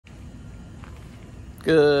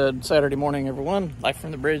Good Saturday morning, everyone. Life from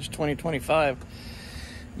the Bridge 2025.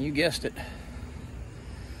 You guessed it.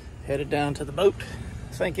 Headed down to the boat,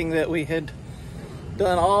 thinking that we had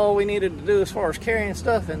done all we needed to do as far as carrying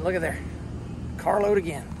stuff, and look at there, carload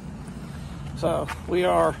again. So we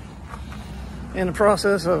are in the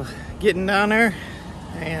process of getting down there,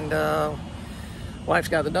 and wife's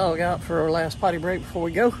got the dog out for our last potty break before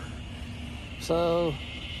we go. So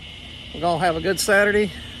we're gonna have a good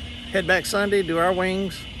Saturday. Head back Sunday, do our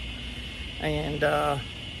wings, and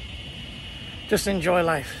just enjoy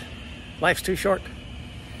life. Life's too short.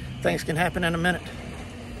 Things can happen in a minute.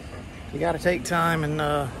 You got to take time and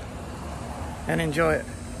enjoy it.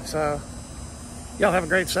 So, y'all have a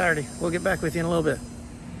great Saturday. We'll get back with you in a little bit.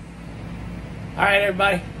 All right,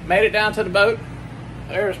 everybody, made it down to the boat.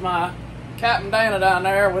 There's my Captain Dana down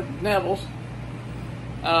there with Nibbles.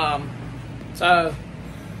 So,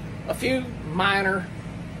 a few minor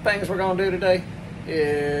things we're going to do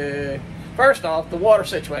today. First off, the water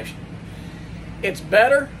situation. It's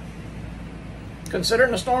better, considering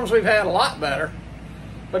the storms we've had, a lot better,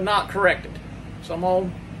 but not corrected. So I'm going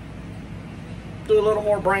to do a little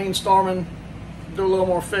more brainstorming, do a little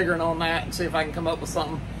more figuring on that, and see if I can come up with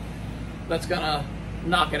something that's going to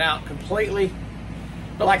knock it out completely.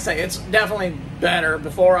 But like I say, it's definitely better.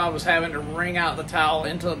 Before, I was having to wring out the towel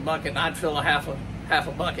into a bucket, and I'd fill a half a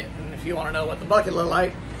bucket. And if you want to know what the bucket looked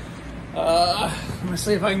like, let me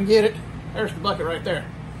see if I can get it. There's the bucket right there.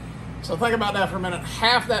 So think about that for a minute.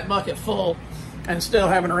 Half that bucket full and still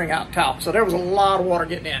having to wring out towel. So there was a lot of water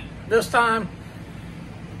getting in. This time,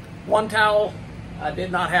 one towel, I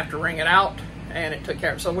did not have to wring it out, and it took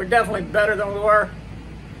care of it. So we're definitely better than we were.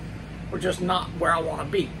 We're just not where I want to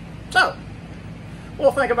be. So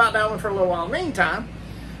we'll think about that one for a little while. Meantime,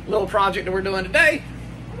 a little project that we're doing today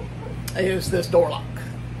is this door lock.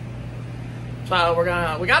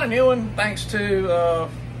 So we got a new one thanks to a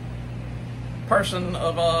person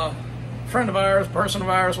of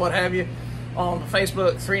ours, what have you, on the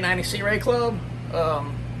Facebook 390 Sea Ray Club.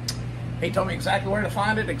 He told me exactly where to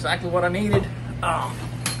find it, exactly what I needed,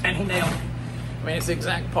 and he nailed it. I mean, it's the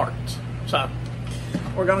exact parts. So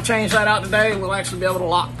we're going to change that out today. We'll actually be able to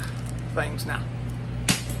lock things now.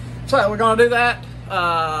 So we're going to do that.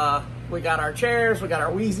 We got our chairs, we got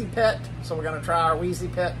our Wheezy Pet, so we're going to try our Wheezy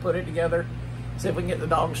Pet, put it together, see if we can get the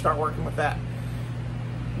dog to start working with that.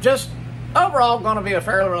 Just overall going to be a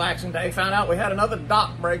fairly relaxing day. Found out we had another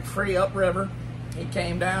dock break free upriver. He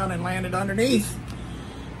came down and landed underneath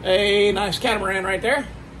a nice catamaran right there.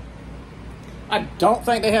 I don't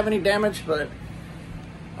think they have any damage, but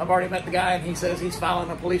I've already met the guy and he says he's filing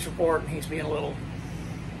a police report and he's being a little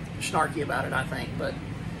snarky about it, I think. But,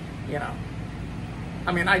 you know,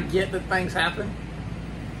 I mean, I get that things happen.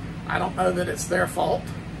 I don't know that it's their fault,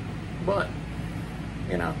 but,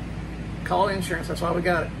 you know, call insurance. That's why we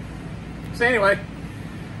got it. So anyway,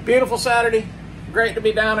 beautiful Saturday. Great to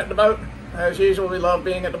be down at the boat. As usual, we love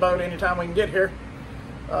being at the boat anytime we can get here.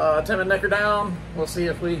 Tim and Nick are down. We'll see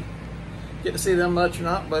if we get to see them much or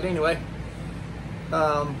not. But anyway,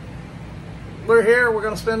 we're here. We're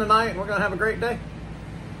going to spend the night, and we're going to have a great day.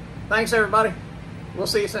 Thanks, everybody. We'll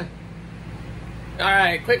see you soon. All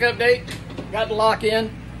right, quick update. Got the lock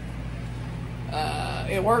in.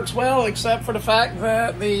 It works well, except for the fact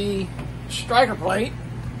that the striker plate,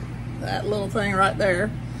 that little thing right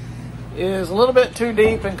there, is a little bit too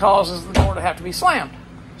deep and causes the door to have to be slammed.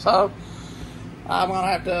 So I'm going to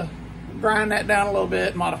have to grind that down a little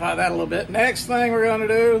bit, modify that a little bit. Next thing we're going to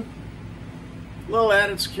do, a little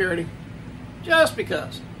added security, just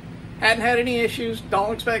because. Hadn't had any issues,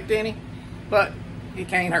 don't expect any, but it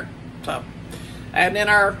can't hurt. So adding in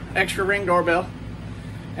our extra Ring doorbell,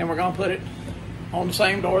 and we're going to put it on the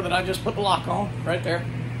same door that I just put the lock on, right there,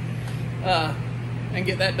 and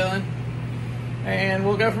get that done, and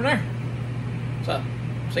we'll go from there. So,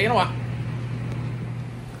 see you in a while.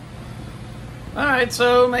 Alright,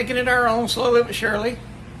 so making it our own, slowly but surely.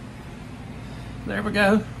 There we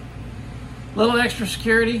go. Little extra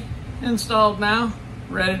security installed now,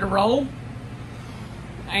 ready to roll.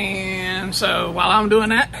 And so, while I'm doing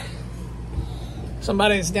that,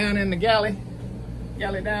 somebody's down in the galley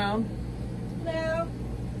down,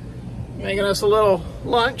 making us a little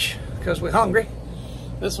lunch, because we're hungry.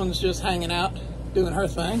 This one's just hanging out, doing her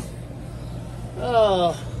thing.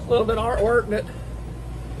 A little bit of artwork that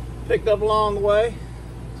picked up along the way.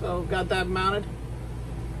 So got that mounted.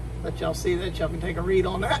 Let y'all see that. Y'all can take a read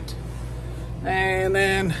on that. And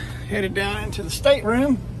then headed down into the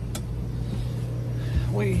stateroom.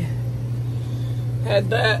 We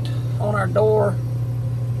had that on our door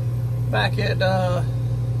back at,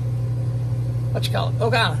 what you call it,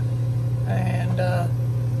 Oak Island. And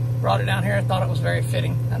brought it down here. I thought it was very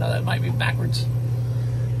fitting. I know that might be backwards,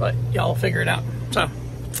 but y'all figure it out. So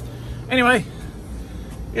anyway,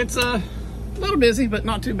 it's a little busy, but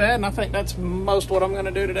not too bad. And I think that's most what I'm going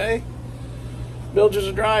to do today. Bilges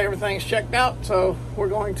are dry, everything's checked out. So we're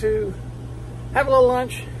going to have a little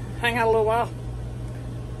lunch, hang out a little while,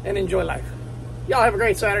 and enjoy life. Y'all have a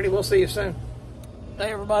great Saturday. We'll see you soon.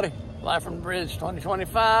 Hey everybody, live from the bridge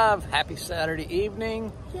 2025. Happy Saturday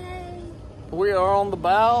evening. Yay! We are on the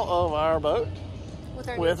bow of our boat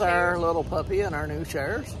With our little puppy and our new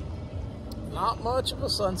chairs. Not much of a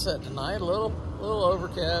sunset tonight, a little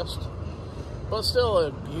overcast, but still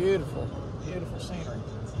a beautiful, beautiful scenery.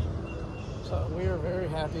 So we are very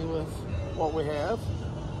happy with what we have.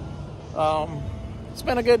 It's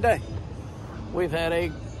been a good day. We've had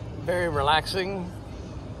a very relaxing,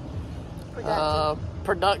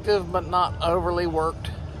 productive but not overly worked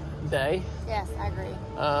day. Yes, I agree.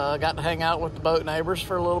 Got to hang out with the boat neighbors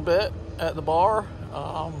for a little bit at the bar.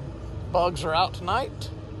 Bugs are out tonight.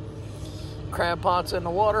 Crab pots in the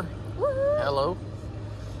water. Woo-hoo. Hello.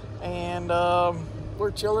 And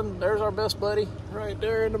we're chilling. There's our best buddy right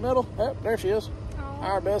there in the middle. Yep, there she is. Aww.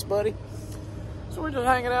 Our best buddy. So we're just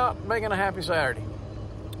hanging out, making a happy Saturday.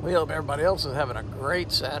 We hope everybody else is having a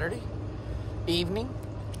great Saturday evening.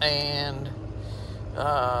 And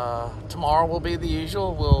tomorrow will be the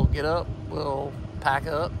usual. We'll get up, we'll pack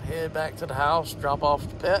up, head back to the house, drop off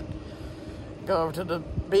the pet, go over to the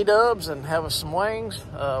B-Dubs and have us some wings.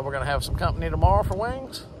 We're going to have some company tomorrow for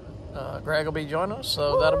wings. Greg will be joining us,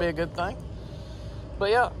 so that'll be a good thing. But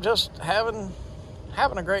yeah, just having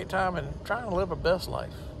a great time and trying to live our best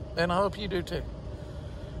life. And I hope you do too.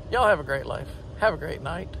 Y'all have a great life. Have a great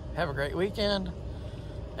night. Have a great weekend.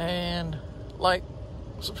 And like,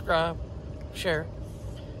 subscribe, share,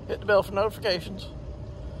 hit the bell for notifications.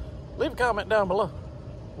 Leave a comment down below.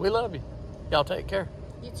 We love you. Y'all take care.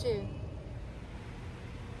 You too.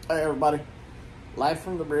 Hey everybody, live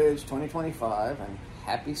from the bridge 2025 and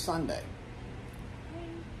happy Sunday.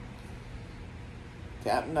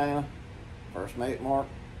 Captain Dana, First Mate Mark,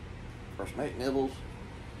 First Mate Nibbles,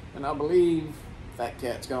 and I believe Fat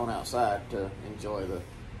Cat's gone outside to enjoy the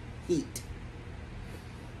heat.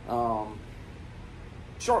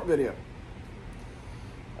 Short video.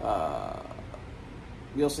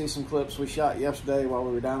 You'll see some clips we shot yesterday while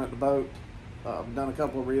we were down at the boat. We've done a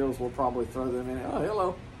couple of reels. We'll probably throw them in. Oh,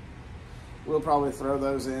 hello. We'll probably throw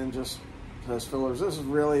those in just as fillers. This is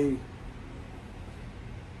really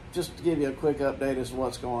just to give you a quick update as to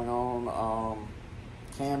what's going on.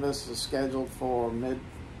 Canvas is scheduled for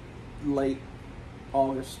late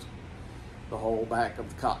August. The whole back of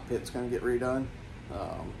the cockpit's going to get redone.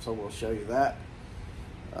 So we'll show you that.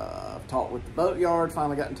 I've talked with the boat yard,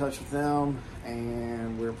 finally got in touch with them,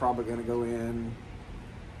 and we're probably going to go in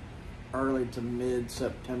early to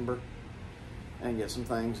mid-September and get some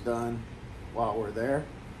things done while we're there.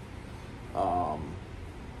 Got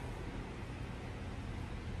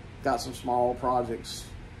some small projects,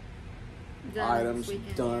 items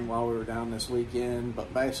done while we were down this weekend,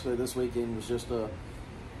 but basically this weekend was just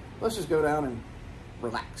let's just go down and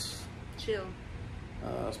relax. Chill.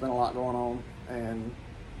 It's been a lot going on, and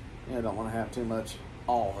don't want to have too much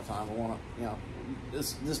all the time. We want to,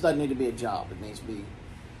 this doesn't need to be a job. It needs to be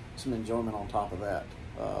some enjoyment on top of that.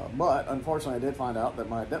 But unfortunately, I did find out that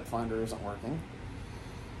my depth finder isn't working,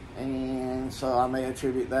 and so I may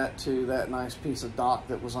attribute that to that nice piece of dock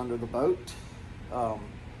that was under the boat.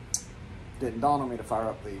 Didn't dawn on me to fire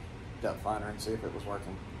up the depth finder and see if it was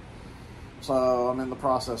working. So I'm in the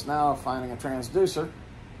process now of finding a transducer,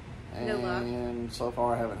 and so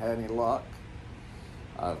far I haven't had any luck.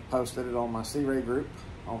 I've posted it on my Sea Ray group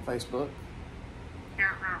on Facebook.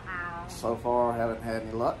 So far I haven't had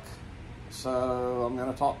any luck. So I'm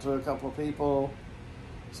going to talk to a couple of people,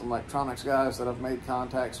 some electronics guys that I've made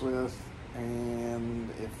contacts with,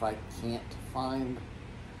 and if I can't find,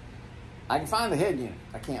 I can find the head unit,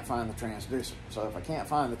 I can't find the transducer. So if I can't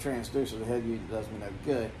find the transducer, the head unit does me no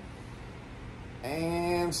good.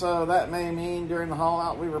 And so that may mean during the haul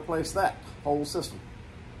out we replace that whole system.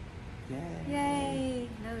 Yay!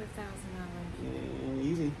 Another $1,000. Yeah,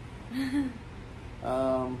 easy.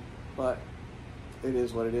 But it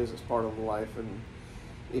is what it is. It's part of life, and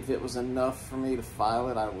if it was enough for me to file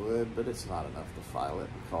it, I would, but it's not enough to file it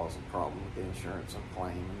and cause a problem with the insurance and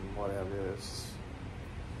claim and whatever.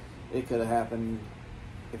 It could have happened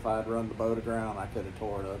if I had run the boat aground. I could have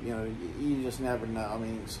tore it up. You just never know. I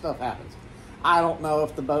mean, stuff happens. I don't know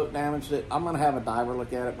if the boat damaged it. I'm going to have a diver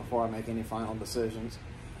look at it before I make any final decisions.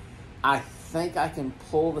 I think I can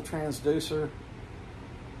pull the transducer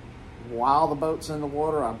while the boat's in the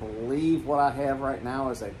water. I believe what I have right now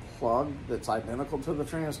is a plug that's identical to the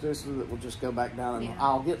transducer that will just go back down, and Yeah.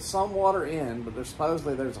 I'll get some water in, but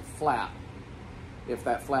supposedly there's a flap. If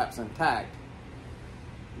that flap's intact,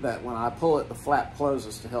 that when I pull it, the flap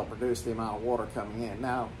closes to help reduce the amount of water coming in.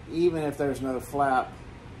 Now, even if there's no flap,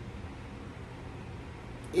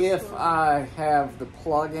 if I have the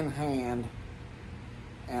plug in hand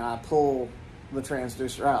and I pull the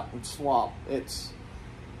transducer out and swap,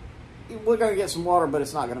 we're going to get some water, but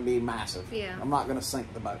it's not going to be massive. Yeah. I'm not going to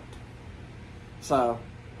sink the boat. So,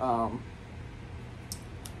 I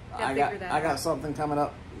got something coming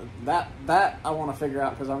up. That I want to figure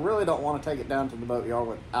out, because I really don't want to take it down to the boatyard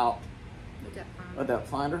without a depth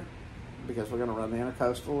finder, because we're going to run the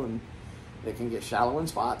intercoastal and it can get shallow in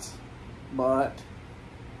spots. But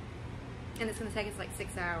And it's going to take us like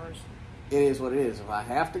 6 hours. it is what it is. If I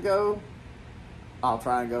have to go, I'll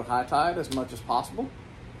try and go high tide as much as possible.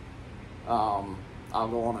 I'll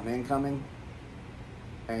go on an incoming,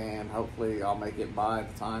 and hopefully I'll make it by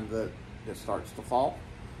the time that it starts to fall,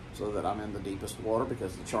 so that I'm in the deepest water,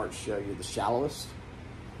 because the charts show you the shallowest.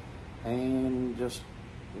 And just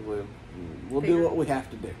we'll do what we have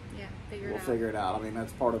to do. Yeah, We'll figure it out. I mean,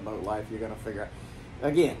 that's part of boat life. You're going to figure out.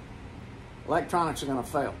 Again, electronics are going to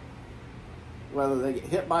fail. Whether they get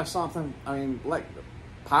hit by something, I mean, like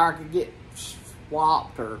power could get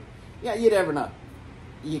swapped, or you never know.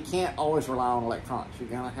 You can't always rely on electronics. You're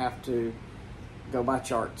going to have to go by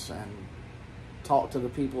charts and talk to the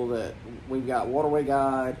people that we've got. Waterway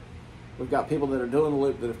Guide, we've got people that are doing the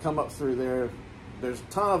loop that have come up through there. There's a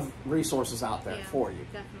ton of resources out there for you.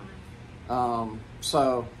 Definitely.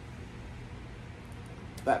 So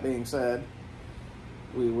that being said,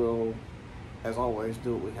 we will, as always,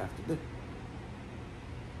 do what we have to do.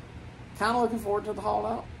 Kind of looking forward to the haul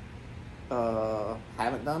out.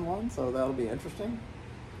 Haven't done one, so that'll be interesting.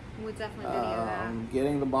 We'll definitely video that.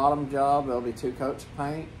 Getting the bottom job, there'll be 2 coats of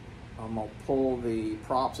paint. I'm going to pull the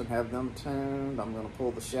props and have them tuned. I'm going to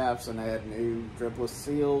pull the shafts and add new dripless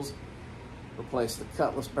seals. Replace the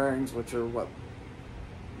cutlass bearings, which are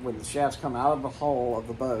when the shafts come out of the hull of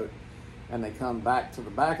the boat and they come back to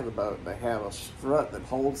the back of the boat, they have a strut that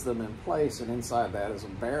holds them in place, and inside that is a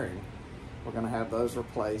bearing. We're going to have those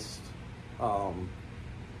replaced.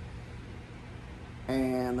 And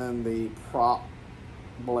then the prop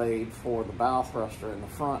blade for the bow thruster in the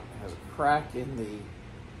front has a crack in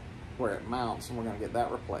where it mounts, and we're going to get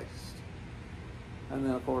that replaced. And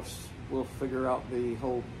then, of course, we'll figure out the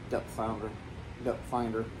whole depth finder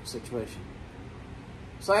situation.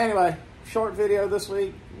 So anyway, short video this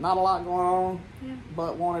week. Not a lot going on,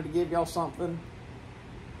 but wanted to give y'all something.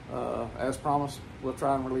 As promised, we'll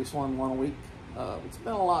try and release one a week. It's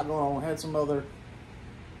been a lot going on. We had some other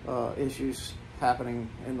issues happening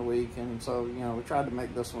in the week, and so we tried to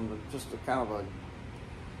make this one just a kind of a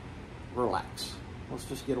relax. Let's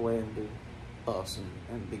just get away and do us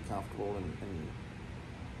and be comfortable and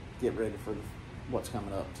get ready for what's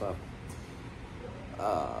coming up. So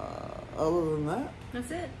other than that,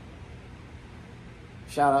 that's it.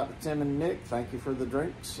 Shout out to Tim and Nick. Thank you for the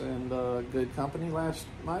drinks and good company last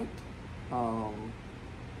night.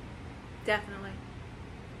 Definitely.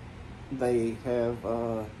 They have,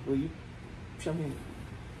 will you show me?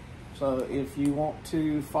 So if you want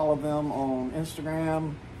to follow them on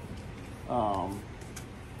Instagram,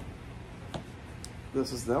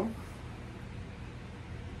 this is them.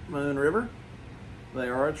 Moon River. They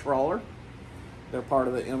are a trawler. They're part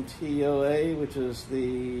of the MTOA, which is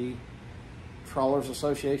the Trawlers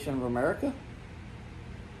Association of America.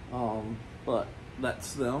 But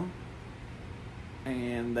that's them.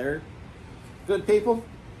 And they're good people.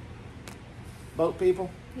 Boat people.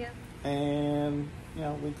 Yeah. And,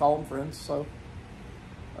 we call them friends. So,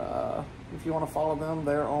 if you want to follow them,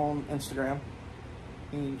 they're on Instagram.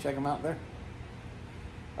 You can check them out there.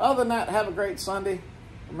 Other than that, have a great Sunday.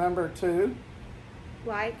 Remember to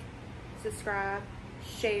like, subscribe,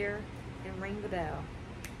 share, and ring the bell.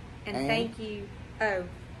 And thank you.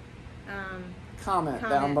 Comment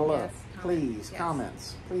down below. Yes, please, yes.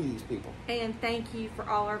 Comments. Please, people. And thank you for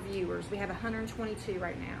all our viewers. We have 122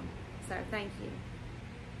 right now. So thank you.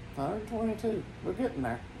 122. We're getting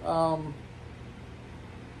there.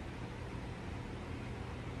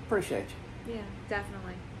 Appreciate you. Yeah,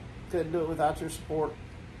 definitely. Couldn't do it without your support.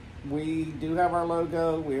 We do have our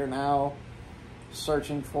logo. We are now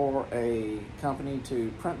searching for a company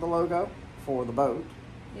to print the logo for the boat.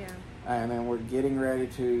 Yeah. And then we're getting ready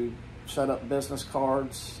to set up business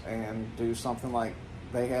cards and do something like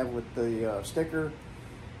they have with the sticker.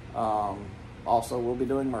 Also, we'll be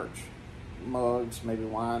doing merch. Mugs, maybe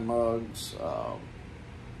wine mugs.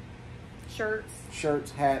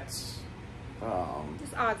 Shirts, hats.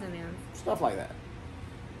 just odds and ends. Stuff like that.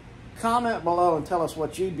 comment below and tell us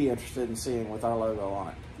what you'd be interested in seeing with our logo on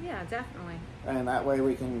it. Yeah, definitely. And that way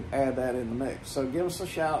we can add that in the mix. So give us a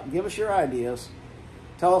shout. Give us your ideas.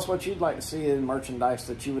 Tell us what you'd like to see in merchandise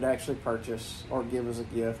that you would actually purchase or give as a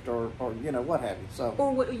gift or you know, what have you. So,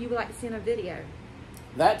 or what you would like to see in a video.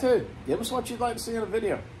 That too. Give us what you'd like to see in a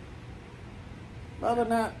video. Other than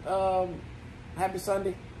that, happy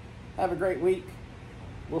Sunday. Have a great week.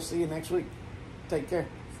 We'll see you next week. Take care.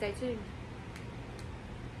 Stay tuned.